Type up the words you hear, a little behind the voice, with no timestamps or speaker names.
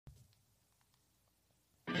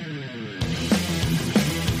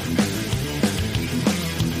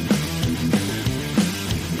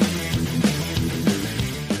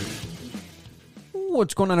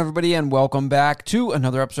What's going on, everybody, and welcome back to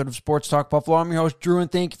another episode of Sports Talk Buffalo. I'm your host, Drew,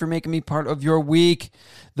 and thank you for making me part of your week.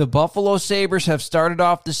 The Buffalo Sabres have started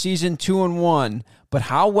off the season 2-1, but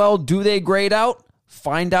how well do they grade out?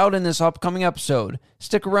 Find out in this upcoming episode.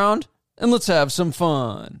 Stick around, and let's have some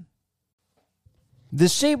fun. The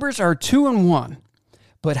Sabres are 2-1,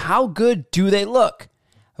 but how good do they look?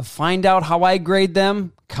 Find out how I grade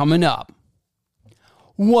them coming up.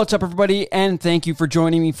 What's up, everybody, and thank you for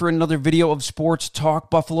joining me for another video of Sports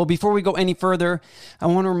Talk Buffalo. Before we go any further, I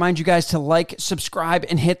want to remind you guys to like, subscribe,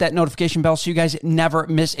 and hit that notification bell so you guys never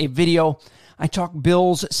miss a video. I talk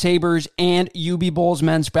Bills, Sabres, and UB Bulls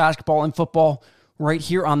men's basketball and football right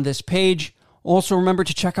here on this page. Also, remember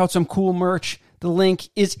to check out some cool merch. The link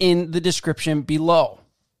is in the description below.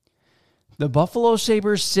 The Buffalo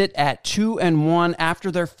Sabres sit at 2-1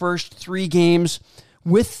 after their first 3 games,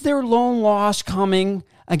 with their lone loss coming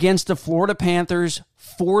against the Florida Panthers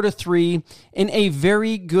 4-3 in a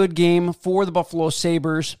very good game for the Buffalo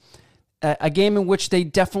Sabres, a game in which they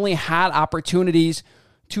definitely had opportunities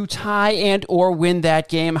to tie and or win that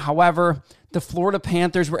game. However, the Florida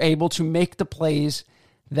Panthers were able to make the plays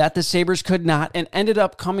that the Sabres could not and ended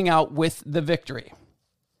up coming out with the victory.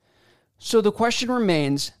 So the question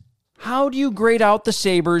remains, how do you grade out the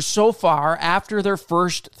Sabres so far after their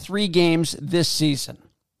first 3 games this season?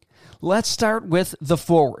 Let's start with the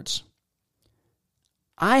forwards.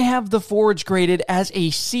 I have the forwards graded as a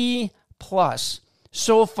C+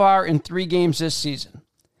 so far in 3 games this season.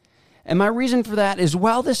 And my reason for that is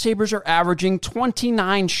while the Sabres are averaging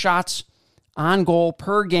 29 shots on goal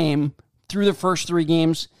per game through the first 3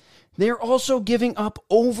 games, they're also giving up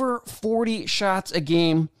over 40 shots a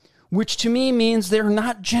game, which to me means they're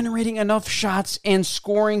not generating enough shots and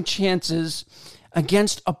scoring chances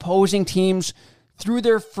against opposing teams through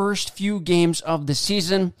their first few games of the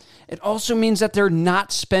season. It also means that they're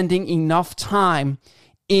not spending enough time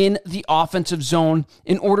in the offensive zone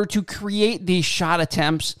in order to create these shot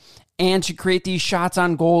attempts and to create these shots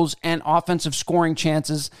on goals and offensive scoring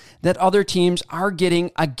chances that other teams are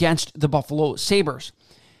getting against the Buffalo Sabres.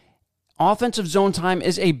 Offensive zone time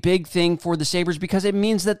is a big thing for the Sabres because it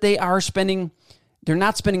means that they're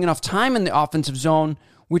not spending enough time in the offensive zone,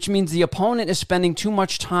 which means the opponent is spending too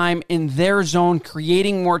much time in their zone,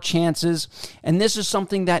 creating more chances. And this is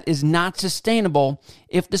something that is not sustainable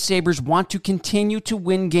if the Sabres want to continue to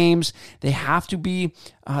win games. They have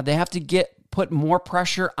to put more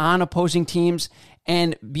pressure on opposing teams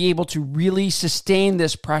and be able to really sustain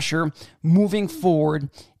this pressure moving forward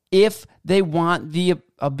if they want the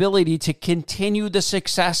ability to continue the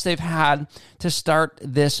success they've had to start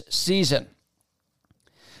this season.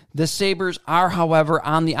 The Sabres are, however,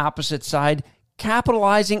 on the opposite side,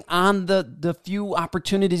 capitalizing on the few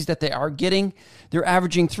opportunities that they are getting. They're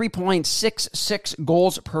averaging 3.66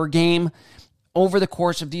 goals per game over the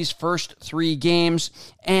course of these first 3 games.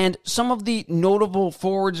 And some of the notable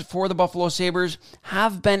forwards for the Buffalo Sabres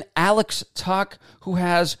have been Alex Tuch, who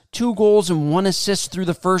has 2 goals and 1 assist through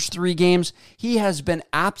the first 3 games. He has been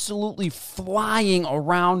absolutely flying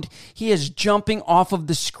around. He is jumping off of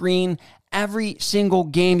the screen every single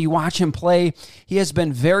game you watch him play. He has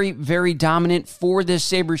been very, very dominant for this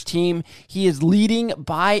Sabres team. He is leading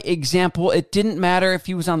by example. It didn't matter if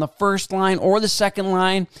he was on the first line or the second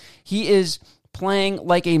line. He is playing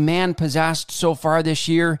like a man possessed so far this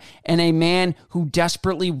year, and a man who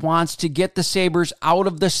desperately wants to get the Sabres out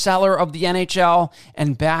of the cellar of the NHL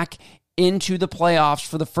and back into the playoffs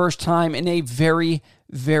for the first time in a very,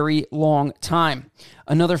 very long time.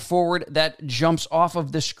 Another forward that jumps off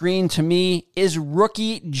of the screen to me is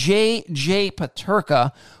rookie J.J.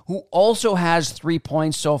 Peterka, who also has 3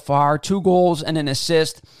 points so far, 2 goals and an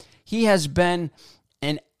assist. He has been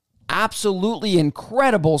an absolutely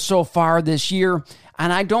incredible so far this year,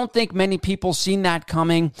 and I don't think many people seen that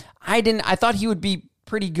coming. I thought he would be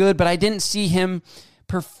pretty good, but I didn't see him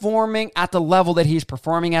performing at the level that he's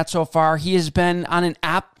performing at so far. He has been on an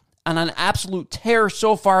absolute tear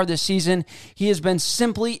so far this season. He has been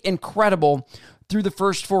simply incredible through the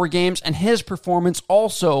first 4 games, and his performance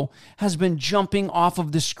also has been jumping off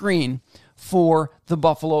of the screen for the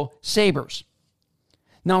Buffalo Sabres.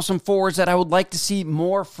 Now, some forwards that I would like to see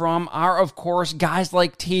more from are, of course, guys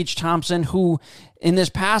like Tage Thompson, who in this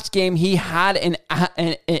past game, he had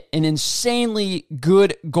an insanely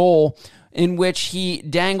good goal in which he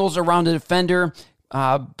dangles around the defender,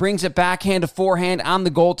 brings it backhand to forehand on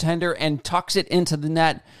the goaltender, and tucks it into the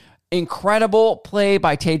net. Incredible play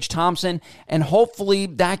by Tage Thompson, and hopefully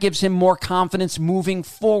that gives him more confidence moving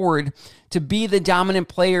forward to be the dominant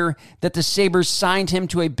player that the Sabres signed him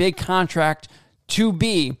to a big contract to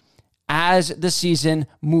be as the season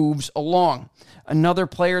moves along. Another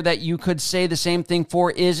player that you could say the same thing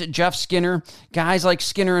for is Jeff Skinner. Guys like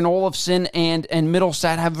Skinner and Olofsson and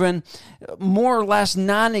Middlestat have been more or less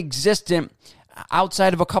non-existent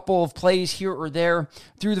outside of a couple of plays here or there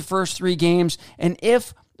through the first 3 games. And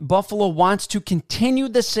if Buffalo wants to continue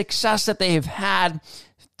the success that they have had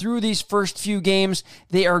through these first few games,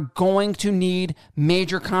 they are going to need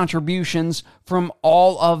major contributions from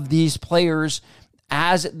all of these players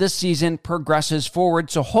as the season progresses forward.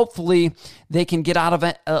 So hopefully they can get out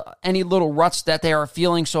of any little ruts that they are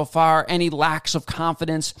feeling so far, any lacks of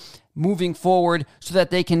confidence moving forward, so that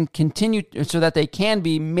they can continue, so that they can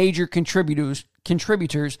be major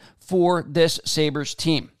contributors for this Sabres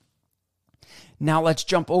team. Now let's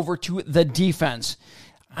jump over to the defense.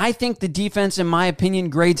 I think the defense, in my opinion,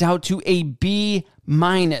 grades out to a B-.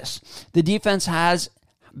 The defense has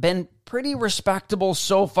been pretty respectable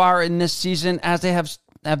so far in this season, as they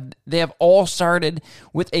have all started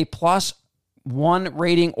with a +1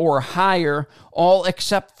 rating or higher, all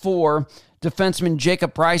except for defenseman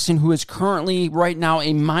Jacob Bryson, who is currently right now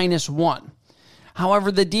a -1.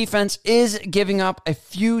 However, the defense is giving up a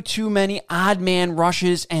few too many odd man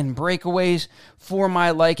rushes and breakaways for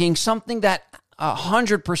my liking, something that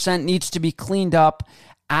 100% needs to be cleaned up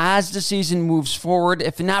as the season moves forward.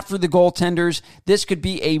 If not for the goaltenders, this could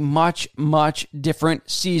be a much, much different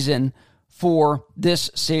season for this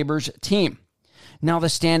Sabres team. Now, the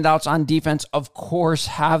standouts on defense, of course,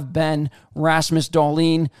 have been Rasmus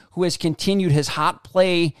Dahlin, who has continued his hot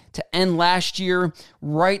play to end last year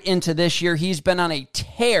right into this year. He's been on a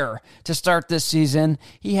tear to start this season.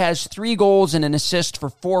 He has 3 goals and an assist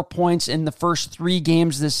for 4 points in the first 3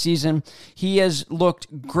 games this season. He has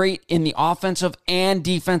looked great in the offensive and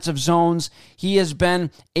defensive zones. He has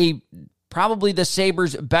been probably the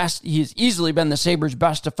Sabres' best. He's easily been the Sabres'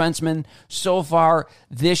 best defenseman so far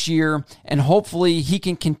this year, and hopefully he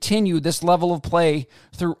can continue this level of play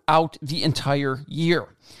throughout the entire year.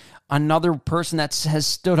 Another person that has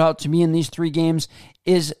stood out to me in these 3 games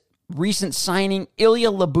is recent signing Ilya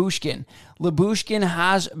Lyubushkin. Lyubushkin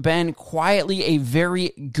has been quietly a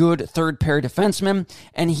very good third-pair defenseman,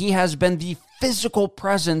 and he has been the physical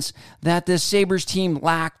presence that the Sabres team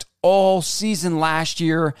lacked all season last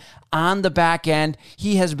year on the back end.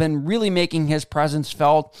 He has been really making his presence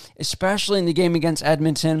felt, especially in the game against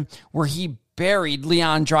Edmonton, where he buried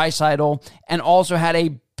Leon Draisaitl and also had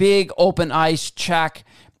a big open ice check.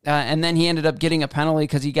 And then he ended up getting a penalty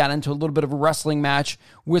because he got into a little bit of a wrestling match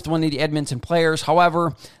with one of the Edmonton players.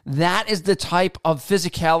 However, that is the type of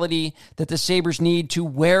physicality that the Sabres need to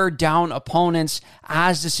wear down opponents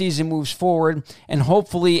as the season moves forward. And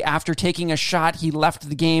hopefully, after taking a shot, he left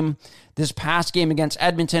the game this past game against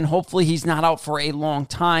Edmonton. Hopefully, he's not out for a long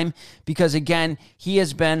time because, again, he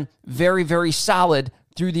has been very, very solid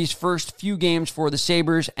through these first few games for the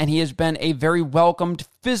Sabres, and he has been a very welcomed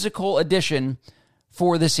physical addition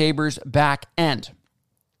for the Sabres back end.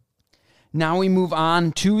 Now we move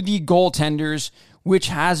on to the goaltenders, which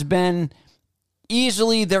has been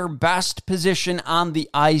easily their best position on the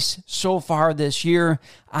ice so far this year.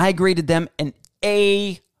 I graded them an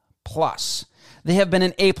A+. They have been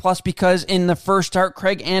an A+ because in the first start,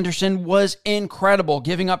 Craig Anderson was incredible,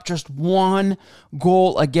 giving up just 1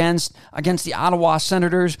 goal against the Ottawa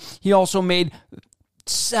Senators. He also made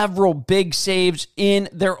several big saves in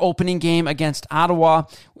their opening game against Ottawa,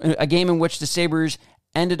 a game in which the Sabres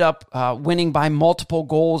ended up winning by multiple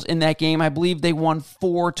goals in that game. I believe they won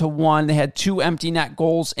 4-1. They had 2 empty net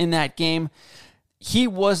goals in that game. He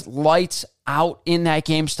was lights out in that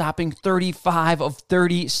game, stopping 35 of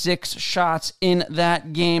 36 shots in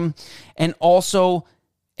that game. And also,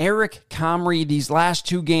 Eric Comrie, these last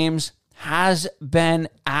 2 games, has been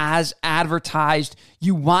as advertised.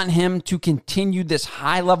 You want him to continue this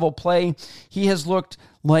high-level play. He has looked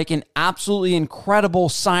like an absolutely incredible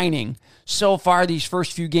signing so far these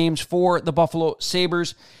first few games for the Buffalo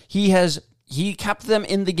Sabres. He kept them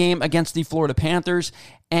in the game against the Florida Panthers,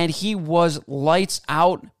 and he was lights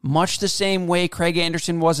out, much the same way Craig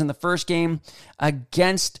Anderson was in the first game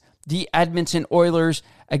against the Edmonton Oilers,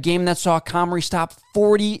 a game that saw Comrie stop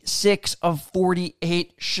 46 of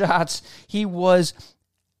 48 shots. He was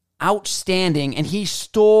outstanding, and he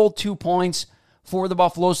stole 2 points for the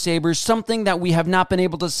Buffalo Sabres, something that we have not been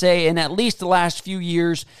able to say in at least the last few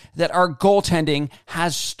years, that our goaltending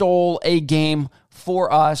has stole a game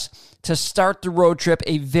for us to start the road trip,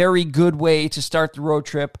 a very good way to start the road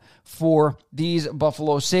trip for these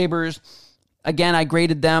Buffalo Sabres. Again, I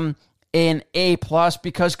graded them an A+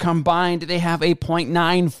 because combined they have a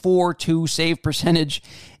 .942 save percentage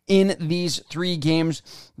in these 3 games.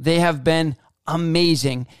 They have been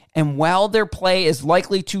amazing. And while their play is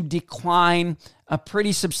likely to decline a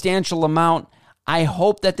pretty substantial amount, I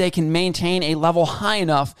hope that they can maintain a level high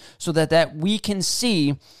enough so that we can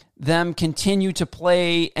see them continue to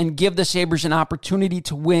play and give the Sabres an opportunity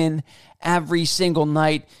to win every single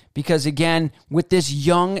night. Because again, with this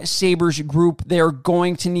young Sabres group, they're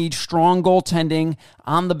going to need strong goaltending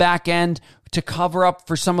on the back end to cover up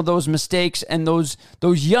for some of those mistakes and those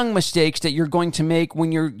young mistakes that you're going to make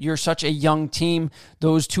when you're such a young team.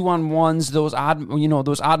 Those 2-on-1s, those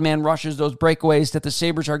odd man rushes, those breakaways that the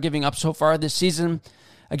Sabres are giving up so far this season.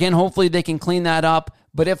 Again, hopefully they can clean that up.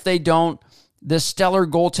 But if they don't, the stellar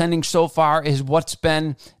goaltending so far is what's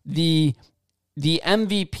been the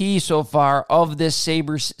MVP so far of this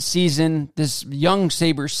Sabres season, this young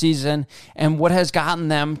Sabres season, and what has gotten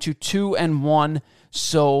them to 2-1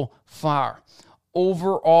 so far.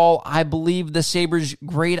 Overall, I believe the Sabres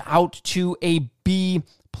grade out to a B+,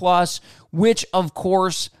 which of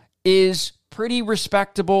course is pretty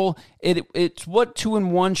respectable. It's what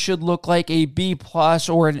 2-1 should look like, a B+,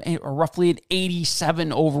 or roughly an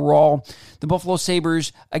 87 overall. The Buffalo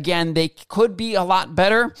Sabres, again, they could be a lot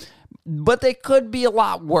better, but they could be a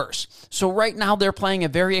lot worse. So right now they're playing a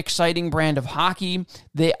very exciting brand of hockey.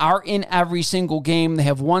 They are in every single game. They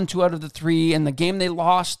have won 2 out of the 3, and the game they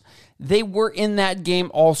lost, they were in that game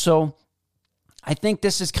also. I think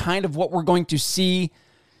this is kind of what we're going to see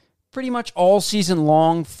pretty much all season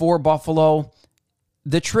long for Buffalo.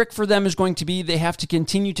 The trick for them is going to be they have to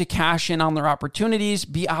continue to cash in on their opportunities,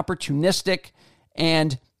 be opportunistic,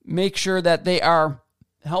 and make sure that they are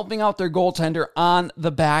helping out their goaltender on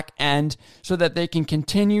the back end so that they can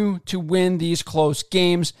continue to win these close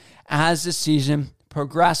games as the season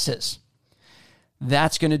progresses.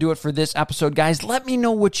 That's going to do it for this episode, guys. Let me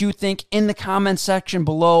know what you think in the comments section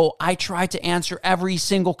below. I try to answer every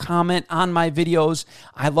single comment on my videos.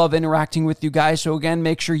 I love interacting with you guys. So again,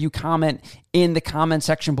 make sure you comment in the comment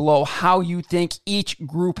section below how you think each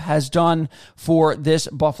group has done for this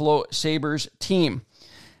Buffalo Sabres team.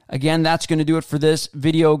 Again, that's going to do it for this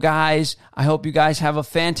video, guys. I hope you guys have a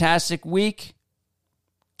fantastic week.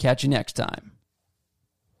 Catch you next time.